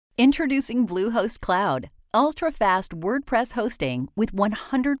Introducing Bluehost Cloud, ultra-fast WordPress hosting with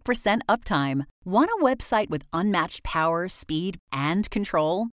 100% uptime. Want a website with unmatched power, speed, and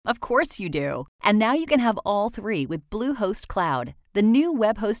control? Of course you do. And now you can have all three with Bluehost Cloud, the new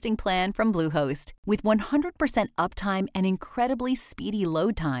web hosting plan from Bluehost. With 100% uptime and incredibly speedy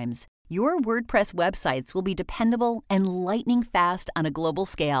load times, your WordPress websites will be dependable and lightning fast on a global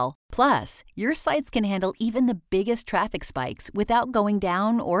scale. Plus, your sites can handle even the biggest traffic spikes without going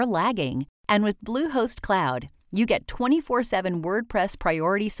down or lagging. And with Bluehost Cloud, you get 24/7 WordPress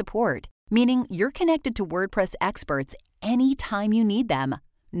priority support, meaning you're connected to WordPress experts anytime you need them.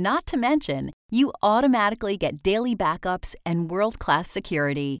 Not to mention, you automatically get daily backups and world-class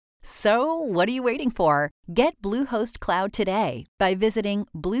security. So, what are you waiting for? Get Bluehost Cloud today by visiting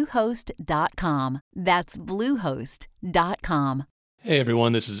Bluehost.com. That's Bluehost.com. Hey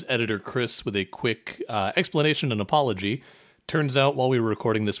everyone, this is Editor Chris with a quick explanation and apology. Turns out while we were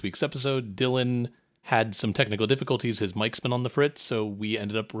recording this week's episode, Dylan had some technical difficulties. His mic's been on the fritz, so we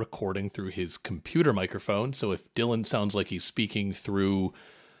ended up recording through his computer microphone. So if Dylan sounds like he's speaking through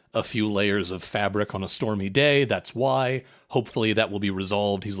a few layers of fabric on a stormy day, that's why. Hopefully that will be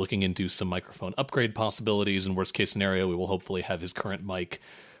resolved. He's looking into some microphone upgrade possibilities. In worst case scenario, we will hopefully have his current mic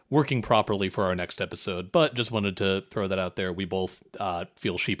working properly for our next episode. But just wanted to throw that out there. We both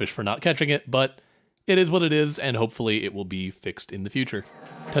feel sheepish for not catching it, but it is what it is, and hopefully it will be fixed in the future.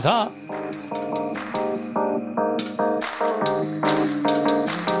 Ta-ta!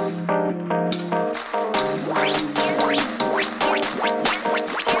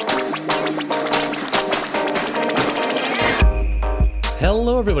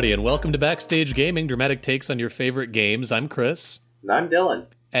 Hello, everybody, and welcome to Backstage Gaming, dramatic takes on your favorite games. I'm Chris. And I'm Dylan.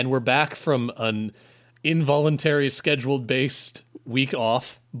 And we're back from an involuntary scheduled-based week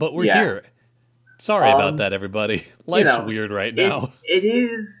off, but we're here. Sorry about that, everybody. Life's weird right now. It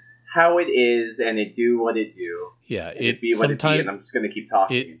is how it is, and it do what it do. Yeah, it be what it be, and I'm just going to keep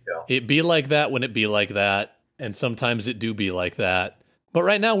talking until. It be like that when it be like that, and sometimes it do be like that. But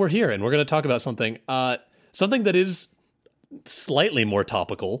right now we're here, and we're going to talk about something that is slightly more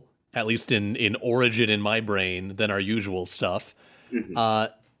topical, at least in origin in my brain, than our usual stuff. Mm-hmm.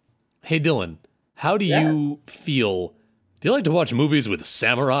 Hey, Dylan, how do you feel? Do you like to watch movies with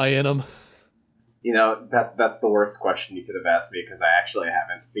samurai in them? You know, that's the worst question you could have asked me, because I actually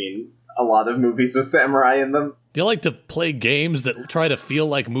haven't seen a lot of movies with samurai in them. Do you like to play games that try to feel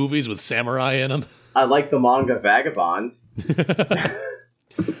like movies with samurai in them? I like the manga Vagabond.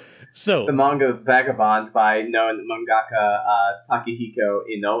 So the manga Vagabond by known mangaka Takehiko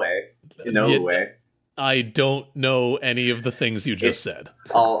Inoue. I don't know any of the things you just said.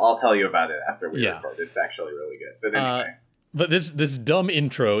 I'll tell you about it after we record. It's actually really good. But anyway. But this dumb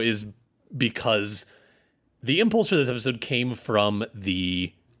intro is because the impulse for this episode came from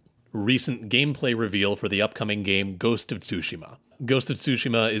the recent gameplay reveal for the upcoming game Ghost of Tsushima. Ghost of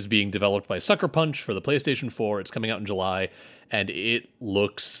Tsushima is being developed by Sucker Punch for the PlayStation 4. It's coming out in July, and it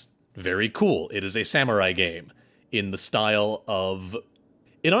looks very cool. It is a samurai game in the style of...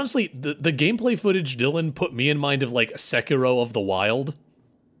 It honestly, the gameplay footage, Dylan, put me in mind of, like, Sekiro of the Wild.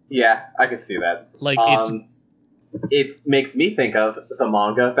 Yeah, I could see that. Like, it makes me think of the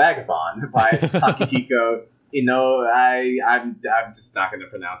manga Vagabond by Takehiko Inoue. I'm just not going to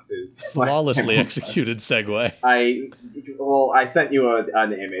pronounce his flawlessly executed segue. I sent you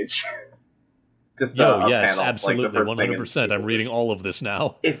an image. Just yes, panel, absolutely, like 100%. I'm reading all of this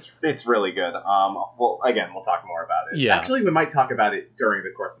now. It's really good. Well, again, we'll talk more about it. Yeah. Actually, we might talk about it during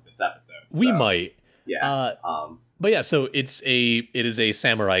the course of this episode. We might. Yeah. But yeah, so it is a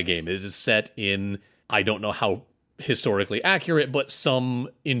samurai game. It is set in, I don't know how historically accurate, but some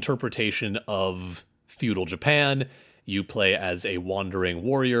interpretation of feudal Japan. You play as a wandering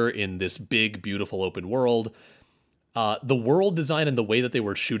warrior in this big, beautiful open world. The world design and the way that they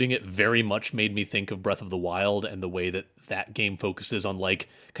were shooting it very much made me think of Breath of the Wild, and the way that game focuses on, like,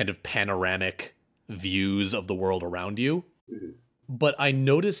 kind of panoramic views of the world around you. Mm-hmm. But I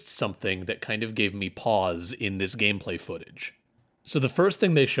noticed something that kind of gave me pause in this gameplay footage. So the first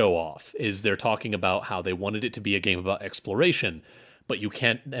thing they show off is they're talking about how they wanted it to be a game about exploration, but you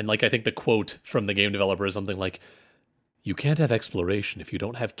can't, and like I think the quote from the game developer is something like, "You can't have exploration if you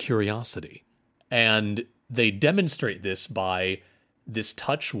don't have curiosity." And they demonstrate this by this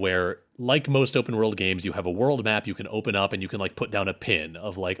touch where, like most open world games, you have a world map you can open up and you can, like, put down a pin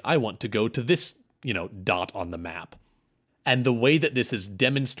of, like, I want to go to this, dot on the map. And the way that this is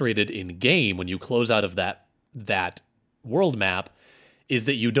demonstrated in game when you close out of that world map is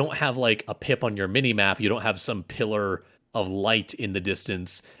that you don't have, like, a pip on your mini map. You don't have some pillar of light in the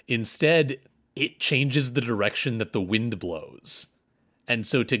distance. Instead, it changes the direction that the wind blows. And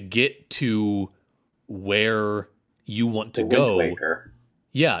so to get to where you want to The go, Wind Waker.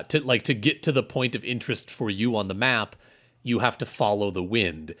 yeah, to get to the point of interest for you on the map, you have to follow the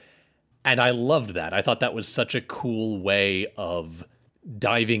wind. And I loved that. I thought that was such a cool way of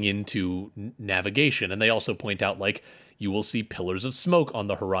diving into navigation. And they also point out, like, you will see pillars of smoke on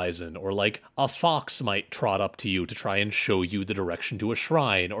the horizon, or like a fox might trot up to you to try and show you the direction to a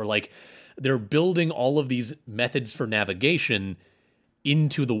shrine, or like they're building all of these methods for navigation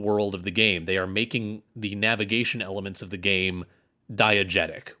into the world of the game. They are making the navigation elements of the game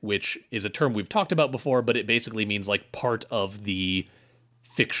diegetic, which is a term we've talked about before, but it basically means like part of the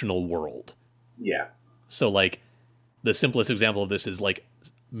fictional world. Yeah. So like the simplest example of this is like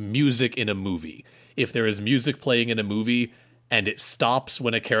music in a movie. If there is music playing in a movie and it stops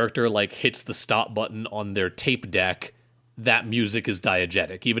when a character like hits the stop button on their tape deck, that music is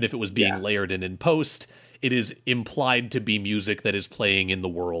diegetic. Even if it was being layered in post, it is implied to be music that is playing in the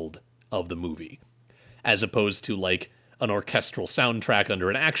world of the movie, as opposed to like an orchestral soundtrack under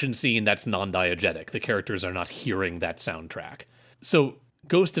an action scene that's non-diegetic. The characters are not hearing that soundtrack. So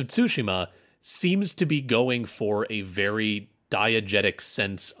Ghost of Tsushima seems to be going for a very diegetic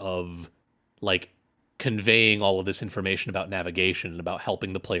sense of like conveying all of this information about navigation and about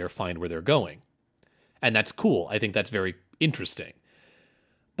helping the player find where they're going. And that's cool. I think that's very interesting.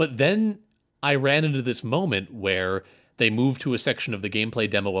 But then I ran into this moment where they move to a section of the gameplay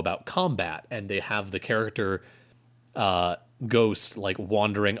demo about combat, and they have the character Ghost like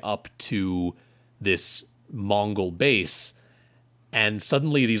wandering up to this Mongol base, and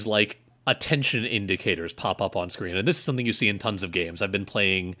suddenly these like attention indicators pop up on screen. And this is something you see in tons of games. I've been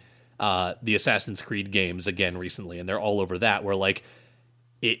playing the Assassin's Creed games again recently, and they're all over that, where like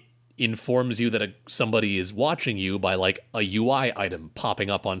it informs you that somebody is watching you by like a UI item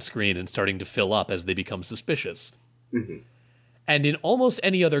popping up on screen and starting to fill up as they become suspicious. Mm-hmm. And in almost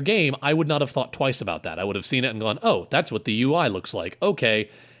any other game, I would not have thought twice about that. I would have seen it and gone, oh, that's what the UI looks like. Okay.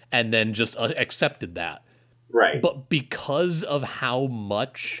 And then just accepted that. Right. But because of how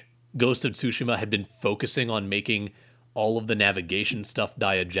much Ghost of Tsushima had been focusing on making all of the navigation stuff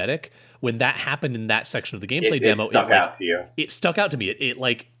diegetic, when that happened in that section of the gameplay demo, it stuck out to you. It stuck out to me. It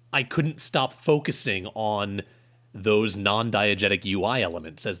like, I couldn't stop focusing on those non-diegetic UI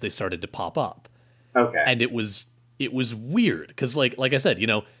elements as they started to pop up. Okay. And it was weird because like I said, you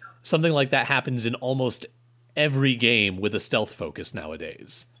know, something like that happens in almost every game with a stealth focus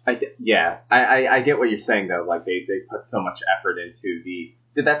nowadays. I get what you're saying though. Like they put so much effort into the.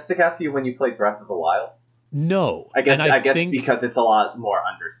 Did that stick out to you when you played Breath of the Wild? No, I guess because it's a lot more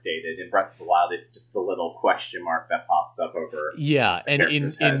understated. In Breath of the Wild, it's just a little question mark that pops up over. Yeah,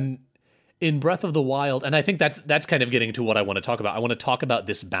 and in Breath of the Wild, and I think that's kind of getting to what I want to talk about. I want to talk about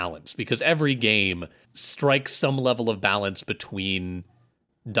this balance, because every game strikes some level of balance between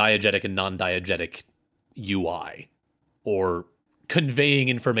diegetic and non-diegetic UI, or conveying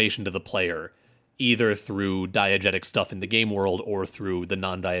information to the player, either through diegetic stuff in the game world or through the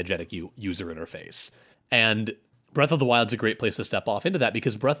non-diegetic user interface. And Breath of the Wild's a great place to step off into that,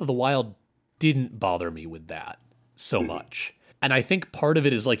 because Breath of the Wild didn't bother me with that so much. And I think part of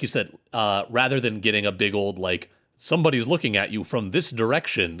it is, like you said, rather than getting a big old, like, somebody's looking at you from this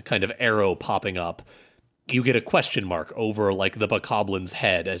direction kind of arrow popping up, you get a question mark over, like, the Bokoblin's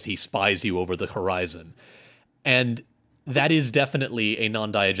head as he spies you over the horizon. And that is definitely a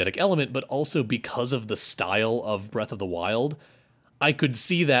non-diegetic element, but also because of the style of Breath of the Wild, I could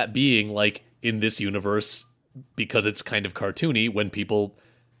see that being, like, in this universe, because it's kind of cartoony, when people...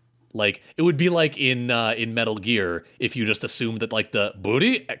 Like, it would be like in Metal Gear if you just assumed that, like, the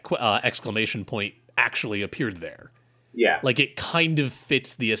booty exclamation point actually appeared there. Yeah. Like, it kind of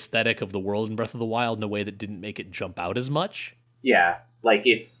fits the aesthetic of the world in Breath of the Wild in a way that didn't make it jump out as much. Yeah. Like,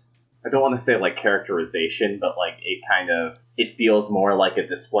 it's... I don't want to say, like, characterization, but, like, it feels more like a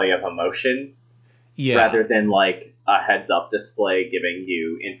display of emotion. Yeah. Rather than, like, a heads-up display giving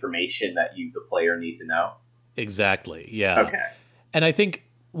you information that you, the player, need to know. Exactly, yeah. Okay. And I think...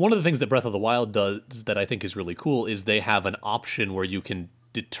 one of the things that Breath of the Wild does that I think is really cool is they have an option where you can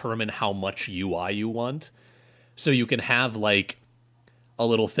determine how much UI you want. So you can have, like, a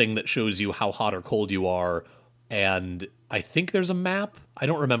little thing that shows you how hot or cold you are, and I think there's a map. I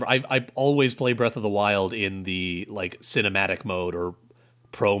don't remember. I always play Breath of the Wild in the, like, cinematic mode or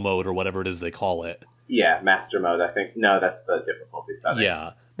pro mode or whatever it is they call it. Yeah, master mode, I think. No, that's the difficulty setting.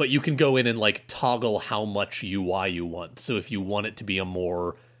 Yeah, but you can go in and, like, toggle how much UI you want. So if you want it to be a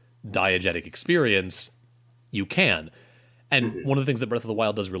more diegetic experience, you can. And one of the things that Breath of the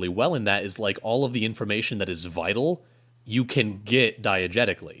Wild does really well in that is, like, all of the information that is vital, you can get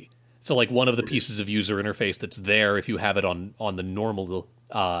diegetically. So like one of the pieces of user interface that's there, if you have it on the normal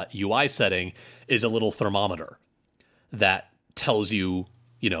UI setting, is a little thermometer that tells you,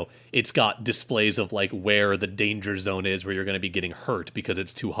 it's got displays of like where the danger zone is, where you're going to be getting hurt because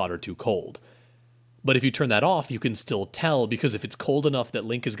it's too hot or too cold. But if you turn that off, you can still tell, because if it's cold enough that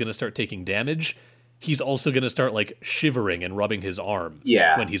Link is going to start taking damage, he's also going to start like shivering and rubbing his arms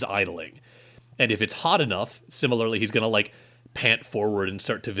when he's idling. And if it's hot enough, similarly, he's going to like pant forward and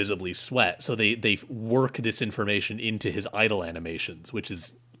start to visibly sweat. So they work this information into his idle animations, which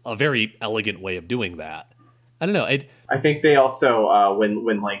is a very elegant way of doing that. I don't know. I think they also, when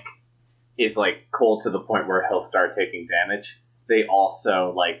Link is like cold to the point where he'll start taking damage, they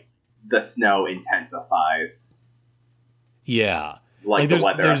also like the snow intensifies. Yeah. Like the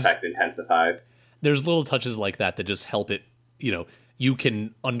weather effect intensifies. There's little touches like that just help it, you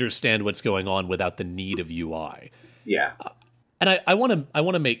can understand what's going on without the need of UI. Yeah. And I want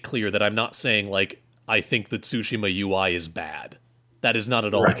to make clear that I'm not saying like I think that Tsushima UI is bad. That is not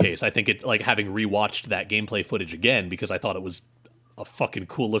at all the case. I think it's like, having rewatched that gameplay footage again because I thought it was a fucking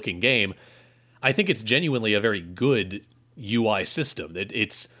cool looking game, I think it's genuinely a very good UI system. It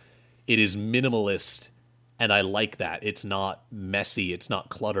is minimalist, and I like that. It's not messy, it's not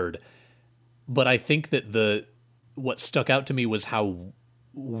cluttered. But I think that what stuck out to me was how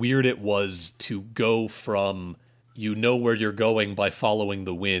weird it was to go from where you're going by following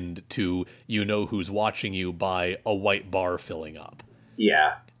the wind to who's watching you by a white bar filling up.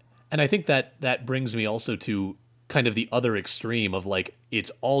 Yeah. And I think that brings me also to kind of the other extreme of like, it's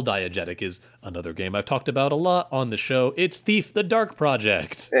all diegetic, is another game I've talked about a lot on the show. It's Thief the Dark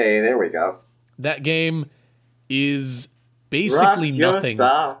Project. Hey, there we go. That game is basically nothing.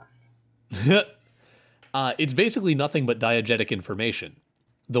 Socks. It's basically nothing but diegetic information.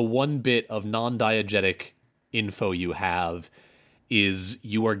 The one bit of non-diegetic info you have is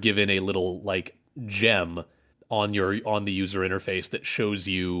you are given a little like gem on the user interface that shows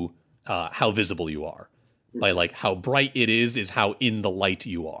you how visible you are. By like how bright it is how in the light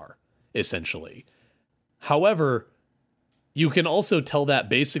you are, essentially. However, you can also tell that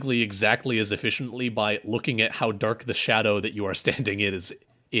basically exactly as efficiently by looking at how dark the shadow that you are standing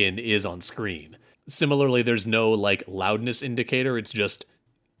in is on screen. Similarly, there's no like loudness indicator. It's just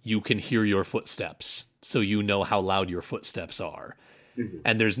you can hear your footsteps, so you know how loud your footsteps are. Mm-hmm.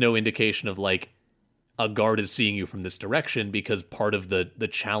 And there's no indication of like a guard is seeing you from this direction, because part of the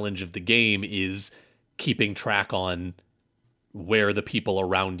challenge of the game is keeping track on where the people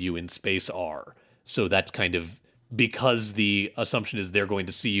around you in space are. So that's kind of because the assumption is they're going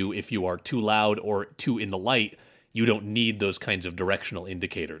to see you if you are too loud or too in the light. You don't need those kinds of directional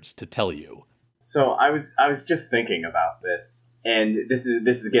indicators to tell you. So I was just thinking about this, and this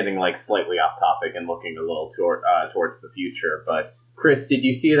is getting like slightly off topic and looking a little towards the future. But Chris, did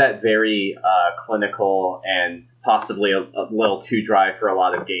you see that very clinical and possibly a little too dry for a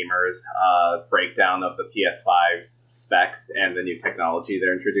lot of gamers breakdown of the PS5's specs and the new technology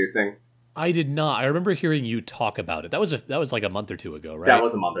they're introducing? I did not. I remember hearing you talk about it. That was like a month or two ago, right? That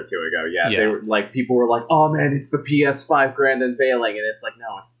was a month or two ago. Yeah. They were like, people were like, "Oh man, it's the PS5 grand unveiling," and it's like, no,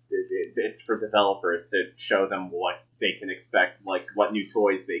 it's for developers to show them what they can expect, like what new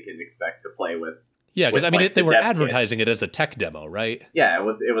toys they can expect to play with. Yeah, because I mean, they were advertising it as a tech demo, right? Yeah, it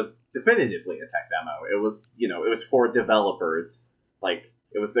was definitively a tech demo. It was it was for developers. Like,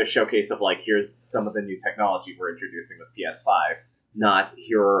 it was a showcase of like, here's some of the new technology we're introducing with PS5. Not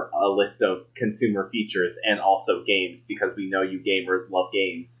here are a list of consumer features and also games, because we know you gamers love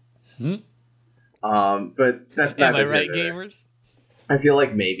games. But that's not. Am I right, gamers? I feel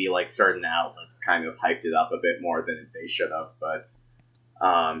like maybe like certain outlets kind of hyped it up a bit more than they should have. But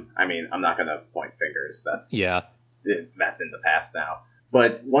I mean, I'm not gonna point fingers. That's in the past now.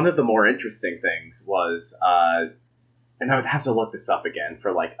 But one of the more interesting things was, and I would have to look this up again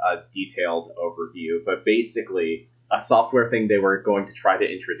for like a detailed overview, but basically, a software thing they were going to try to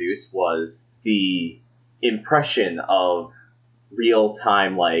introduce was the impression of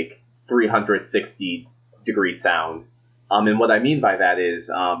real-time, like, 360-degree sound. And what I mean by that is,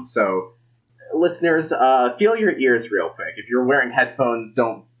 so, listeners, feel your ears real quick. If you're wearing headphones,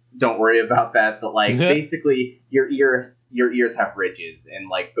 don't worry about that. But, like, basically, your ears have ridges, and,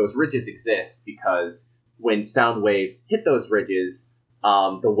 like, those ridges exist because when sound waves hit those ridges,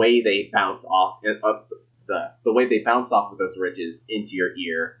 the way they bounce off the way they bounce off of those ridges into your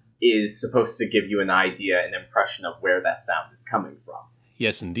ear is supposed to give you an idea, an impression of where that sound is coming from.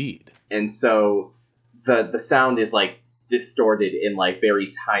 Yes, indeed. And so the sound is like distorted in like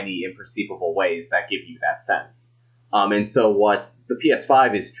very tiny, imperceivable ways that give you that sense. And so what the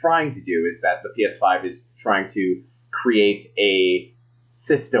PS5 is trying to do is that the PS5 is trying to create a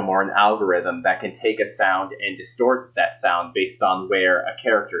system or an algorithm that can take a sound and distort that sound based on where a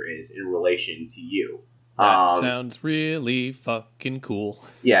character is in relation to you. That sounds really fucking cool.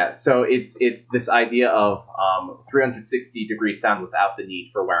 Yeah, so it's this idea of 360-degree sound without the need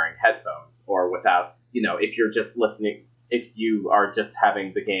for wearing headphones, or without, if you're just listening, if you are just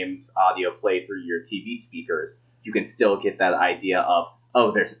having the game's audio play through your TV speakers, you can still get that idea of,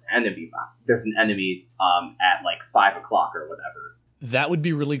 oh, there's an enemy at like 5 o'clock or whatever. That would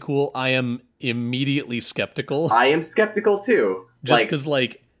be really cool. I am immediately skeptical. I am skeptical too. Just because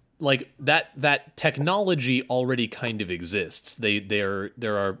that technology already kind of exists. There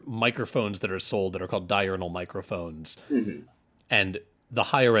are microphones that are sold that are called diurnal microphones, and the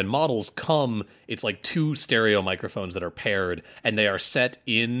higher end models it's like 2 stereo microphones that are paired, and they are set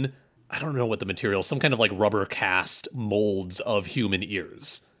in, I don't know what the material, some kind of like rubber cast molds of human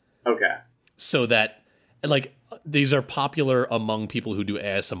ears. Okay. So that like these are popular among people who do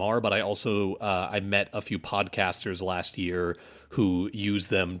ASMR, but I also I met a few podcasters last year who use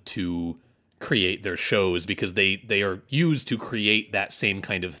them to create their shows, because they are used to create that same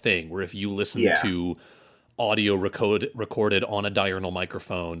kind of thing, where if you listen to audio recorded on a diurnal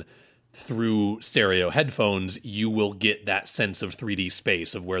microphone through stereo headphones, you will get that sense of 3D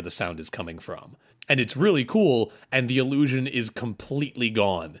space of where the sound is coming from. And it's really cool, and the illusion is completely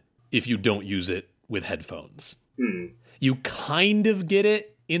gone if you don't use it with headphones. You kind of get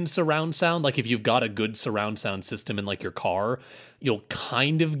it in surround sound. Like if you've got a good surround sound system in like your car, you'll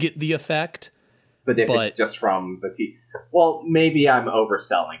kind of get the effect. But if it's just from the TV, well, maybe I'm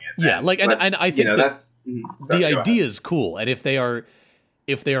overselling it. Then. Yeah, like and I think that's the idea is cool, and if they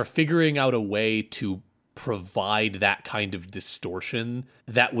are figuring out a way to provide that kind of distortion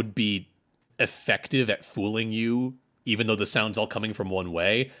that would be effective at fooling you, even though the sound's all coming from one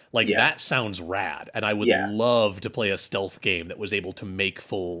way, that sounds rad. And I would love to play a stealth game that was able to make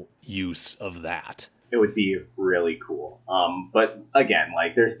full use of that. It would be really cool. But again,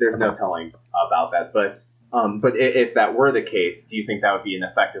 there's no telling about that. But if that were the case, do you think that would be an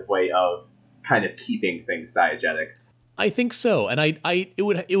effective way of kind of keeping things diegetic? I think so. And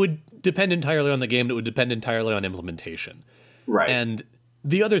it would depend entirely on the game. It would depend entirely on implementation. Right. And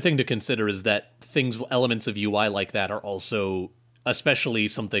the other thing to consider is that elements of UI like that are also, especially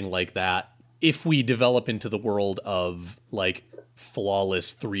something like that, if we develop into the world of like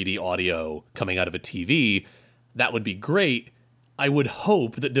flawless 3D audio coming out of a TV, that would be great. I would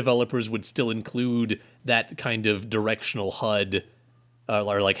hope that developers would still include that kind of directional HUD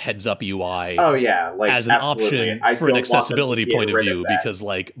or like heads up UI as an option for an accessibility point of view, because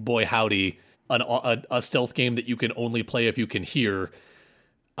like, boy howdy, a stealth game that you can only play if you can hear,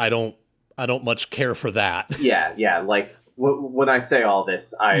 I don't much care for that. Yeah. Like when I say all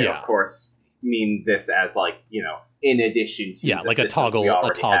this, I of course mean this as like, in addition to like a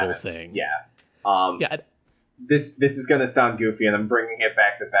toggle thing. Yeah. This is going to sound goofy, and I'm bringing it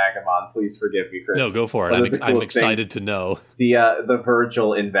back to Vagabond. Please forgive me, Chris. No, go for it. I'm excited to know. The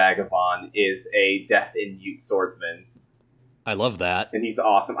Virgil in Vagabond is a deaf and mute swordsman. I love that, and he's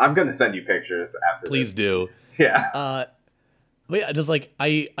awesome. I'm going to send you pictures after. Please do. Yeah. But yeah, just like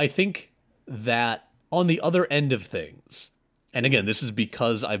I think that on the other end of things, and again, this is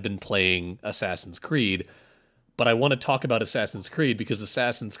because I've been playing Assassin's Creed, but I want to talk about Assassin's Creed because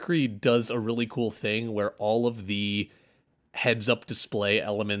Assassin's Creed does a really cool thing where all of the heads-up display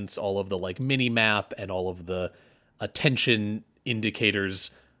elements, all of the like mini-map and all of the attention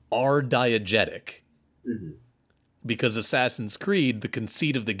indicators are diegetic. Mm-hmm. Because Assassin's Creed, the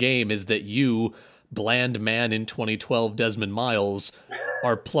conceit of the game is that you, bland man in 2012 Desmond Miles,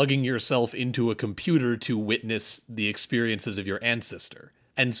 are plugging yourself into a computer to witness the experiences of your ancestor.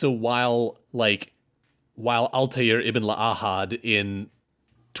 And so while Altair ibn La'ahad in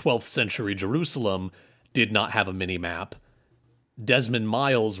 12th century Jerusalem did not have a mini-map, Desmond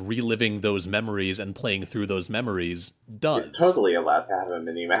Miles reliving those memories and playing through those memories does. It's totally allowed to have a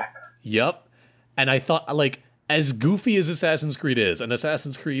mini-map. Yep. And I thought, like, as goofy as Assassin's Creed is, and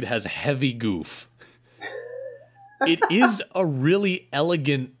Assassin's Creed has heavy goof, it is a really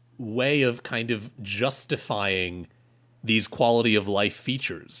elegant way of kind of justifying these quality of life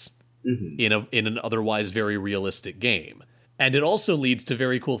features. Mm-hmm. In an otherwise very realistic game. And it also leads to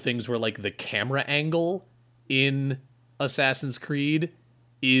very cool things where like the camera angle in Assassin's Creed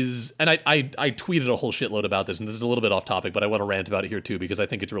is, and I tweeted a whole shitload about this, and this is a little bit off topic, but I want to rant about it here too because I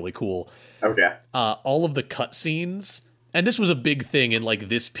think it's really cool. Okay. All of the cutscenes, and this was a big thing in like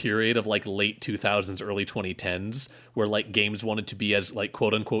this period of like late 2000s, early 2010s, where like games wanted to be as like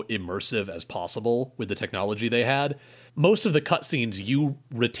quote unquote immersive as possible with the technology they had. Most of the cutscenes, you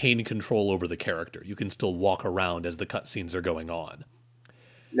retain control over the character. You can still walk around as the cutscenes are going on.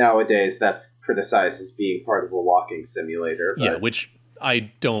 nowadays that's criticized as being part of a walking simulator. But... Yeah, which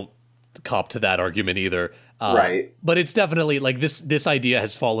I don't cop to that argument either. Right. But it's definitely like this idea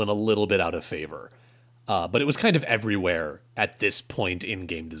has fallen a little bit out of favor. But it was kind of everywhere at this point in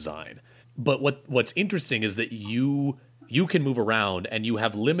game design. But what's interesting is that you can move around and you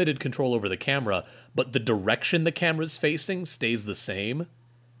have limited control over the camera, but the direction the camera's facing stays the same.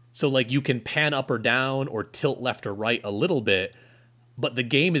 So like you can pan up or down or tilt left or right a little bit, but the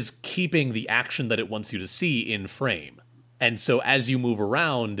game is keeping the action that it wants you to see in frame. And so as you move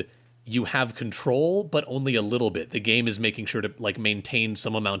around, you have control, but only a little bit. The game is making sure to like maintain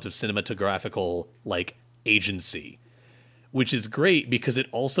some amount of cinematographical like agency, which is great because it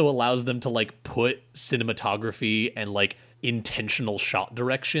also allows them to like put cinematography and like intentional shot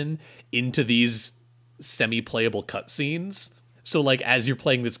direction into these semi-playable cutscenes. So like as you're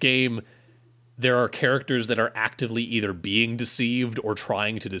playing this game, there are characters that are actively either being deceived or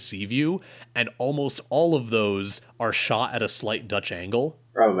trying to deceive you, and almost all of those are shot at a slight Dutch angle.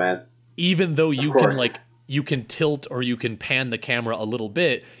 Oh man. Even though you can tilt or you can pan the camera a little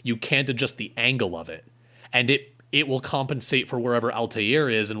bit, you can't adjust the angle of it. And it will compensate for wherever Altair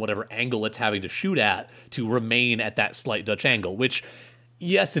is and whatever angle it's having to shoot at to remain at that slight Dutch angle, which,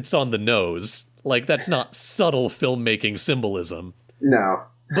 yes, it's on the nose. Like, that's not subtle filmmaking symbolism. No.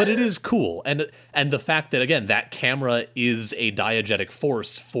 But it is cool. And the fact that, again, that camera is a diegetic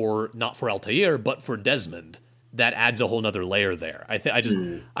force not for Altair, but for Desmond, that adds a whole nother layer there. I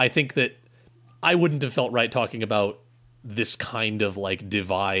think that I wouldn't have felt right talking about this kind of like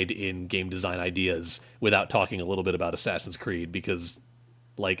divide in game design ideas without talking a little bit about Assassin's Creed, because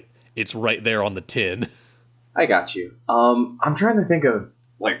like it's right there on the tin. I got you. I'm trying to think of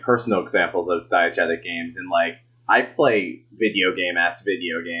like personal examples of diegetic games, and like I play video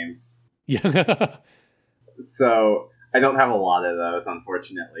games. Yeah. So I don't have a lot of those,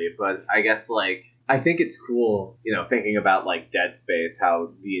 unfortunately, but I guess like I think it's cool, thinking about like Dead Space,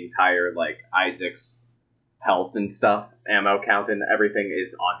 how the entire like Isaac's health and stuff, ammo count and everything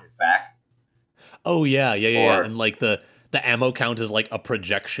is on his back. Oh yeah. And like the ammo count is like a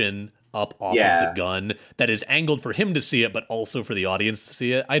projection up off of the gun that is angled for him to see it, but also for the audience to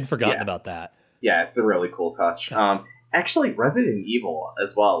see it. I'd forgotten about that. Yeah, it's a really cool touch. Actually, Resident Evil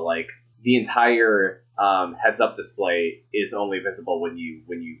as well. Like the entire heads-up display is only visible when you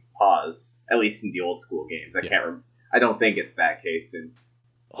pause. At least in the old school games, I can't remember. I don't think it's that case. And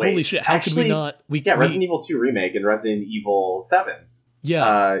holy shit! How could we not? Resident Evil 2 remake and Resident Evil 7.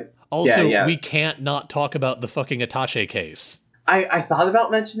 Yeah. We can't not talk about the fucking Attaché case. I thought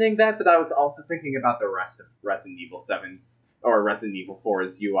about mentioning that, but I was also thinking about the rest of Resident Evil 7's or Resident Evil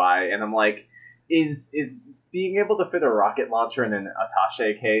 4's UI, and I'm like, is being able to fit a rocket launcher in an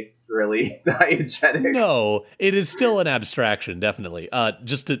Attaché case really diegetic? No, it is still an abstraction, definitely.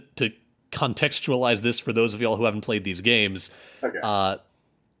 Just to contextualize this for those of y'all who haven't played these games, okay.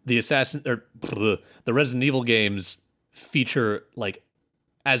 The Resident Evil games feature like,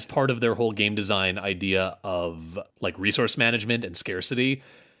 as part of their whole game design idea of like resource management and scarcity,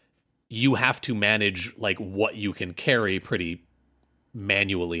 you have to manage like what you can carry pretty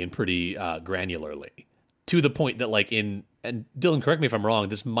manually and pretty granularly, to the point that like and Dylan, correct me if I'm wrong,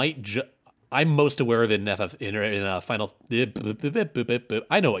 this might I'm most aware of it in Final.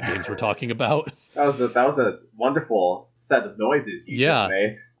 I know what games we're talking about. That was a wonderful set of noises you just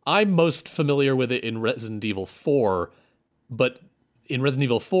made. I'm most familiar with it in Resident Evil 4, but in Resident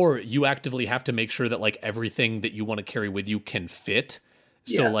Evil 4, you actively have to make sure that like everything that you want to carry with you can fit.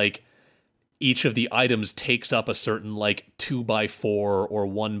 So like each of the items takes up a certain like 2x4 or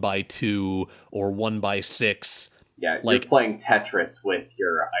 1x2 or 1x6. Yeah, like, you're playing Tetris with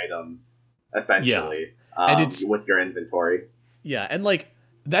your items, essentially, and it's with your inventory. Yeah, and like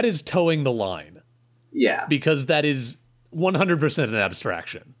that is towing the line. Yeah. Because that is 100% an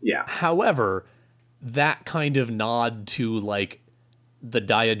abstraction. Yeah. However, that kind of nod to like the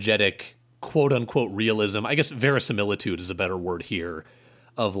diegetic quote-unquote realism, I guess verisimilitude is a better word here,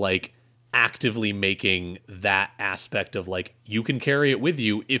 of like actively making that aspect of like you can carry it with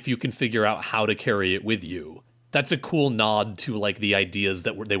you if you can figure out how to carry it with you. That's a cool nod to like the ideas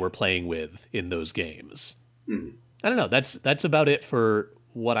that they were playing with in those games. Mm. I don't know. That's about it for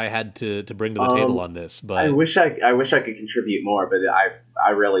what I had to bring to the table on this. But I wish I could contribite more, but I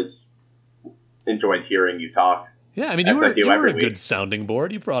really just enjoyed hearing you talk. Yeah, I mean, you were a good sounding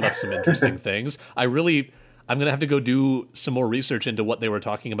board. You brought up some interesting things. I'm going to have to go do some more research into what they were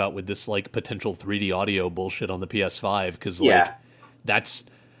talking about with this like potential 3D audio bullshit on the PS5, because like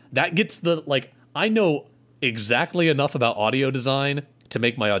that gets the like, I know exactly enough about audio design to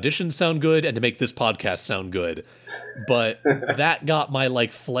make my auditions sound good and to make this podcast sound good. But that got my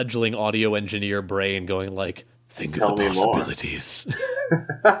like fledgling audio engineer brain going like, think of the possibilities.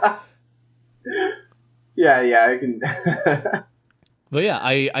 Yeah, I can. But yeah,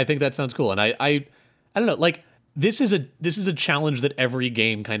 I think that sounds cool. And I don't know, like this is a challenge that every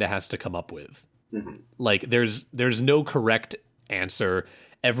game kind of has to come up with. Mm-hmm. Like there's no correct answer.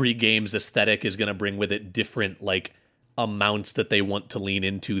 Every game's aesthetic is going to bring with it different like amounts that they want to lean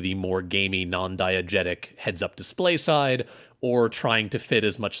into the more gamey, non-diegetic heads-up display side, or trying to fit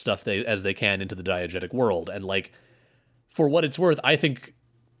as much stuff as they can into the diegetic world. And like, for what it's worth, I think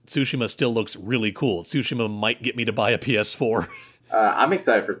Tsushima still looks really cool. Tsushima might get me to buy a PS4. I'm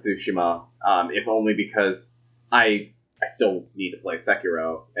excited for Tsushima, if only because I still need to play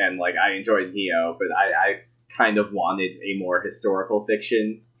Sekiro, and like I enjoyed Nioh, but I kind of wanted a more historical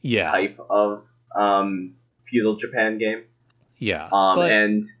fiction type of feudal Japan game. Yeah.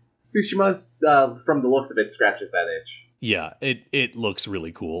 And Tsushima's, from the looks of it, scratches that itch. Yeah, it looks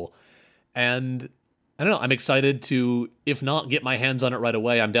really cool. And I don't know, I'm excited to, if not get my hands on it right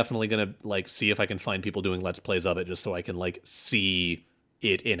away, I'm definitely going to like see if I can find people doing Let's Plays of it just so I can like see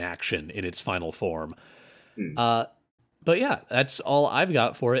it in action in its final form. But yeah, that's all I've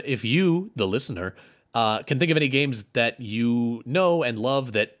got for it. If you, the listener, can think of any games that you know and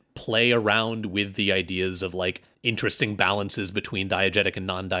love that play around with the ideas of like interesting balances between diegetic and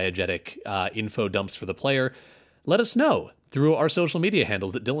non-diegetic info dumps for the player, let us know through our social media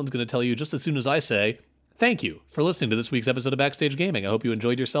handles that Dylan's going to tell you just as soon as I say thank you for listening to this week's episode of Backstage Gaming. I hope you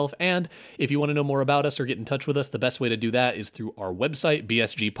enjoyed yourself, and if you want to know more about us or get in touch with us, the best way to do that is through our website,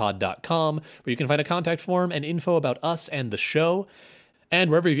 bsgpod.com, where you can find a contact form and info about us and the show.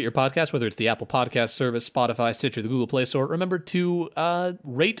 And wherever you get your podcast, whether it's the Apple Podcast service, Spotify, Stitcher, the Google Play Store, remember to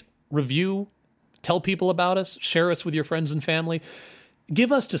rate, review, tell people about us, share us with your friends and family.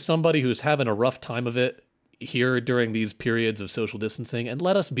 Give us to somebody who's having a rough time of it here during these periods of social distancing, and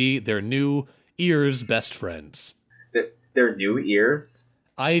let us be their new ears' best friends. Their new ears?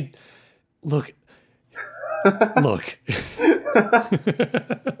 Look.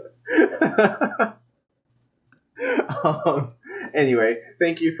 Anyway,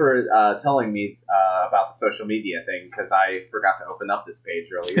 thank you for telling me about the social media thing, because I forgot to open up this page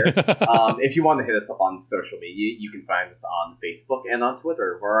earlier. If you want to hit us up on social media, you can find us on Facebook and on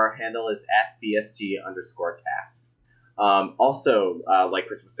Twitter, where our handle is @BSG_cast. Also, like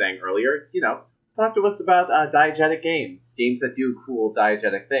Chris was saying earlier, talk to us about diegetic games that do cool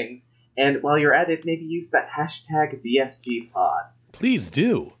diegetic things. And while you're at it, maybe use that hashtag BSGpod. Please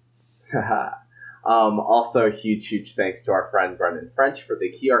do. Also, huge thanks to our friend Brennan French for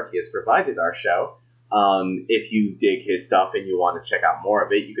the key art he has provided our show. If you dig his stuff and you want to check out more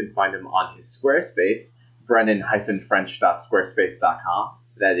of it, you can find him on his Squarespace, brennan-french.squarespace.com.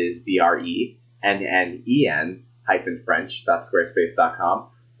 That is BRENNEN-French.squarespace.com.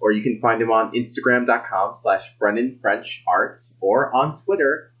 Or you can find him on Instagram.com/BrennanFrenchArts or on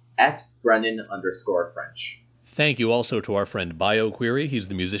Twitter @Brennan_French. Thank you also to our friend BioQuery. He's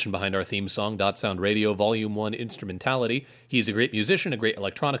the musician behind our theme song, Dot Sound Radio Volume 1 Instrumentality. He's a great musician, a great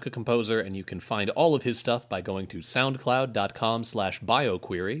electronica composer, and you can find all of his stuff by going to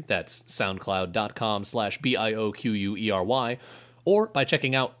soundcloud.com/BioQuery. That's soundcloud.com/BIOQUERY, or by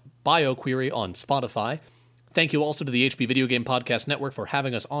checking out BioQuery on Spotify. Thank you also to the HP Video Game Podcast Network for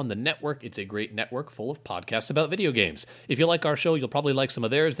having us on the network. It's a great network full of podcasts about video games. If you like our show, you'll probably like some of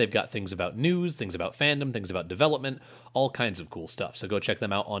theirs. They've got things about news, things about fandom, things about development, all kinds of cool stuff. So go check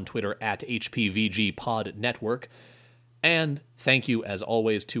them out on Twitter @HPVGPodNetwork. And thank you, as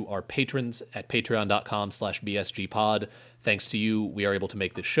always, to our patrons at patreon.com/BSGpod. Thanks to you, we are able to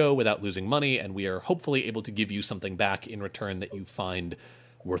make this show without losing money, and we are hopefully able to give you something back in return that you find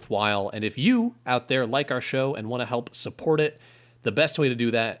worthwhile. And if you out there like our show and want to help support it, the best way to do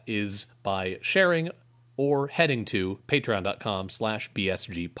that is by sharing or heading to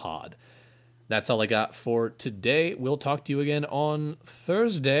patreon.com/BSGpod. That's all I got for today. We'll talk to you again on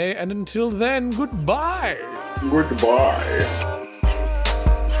Thursday, and until then, goodbye. Goodbye.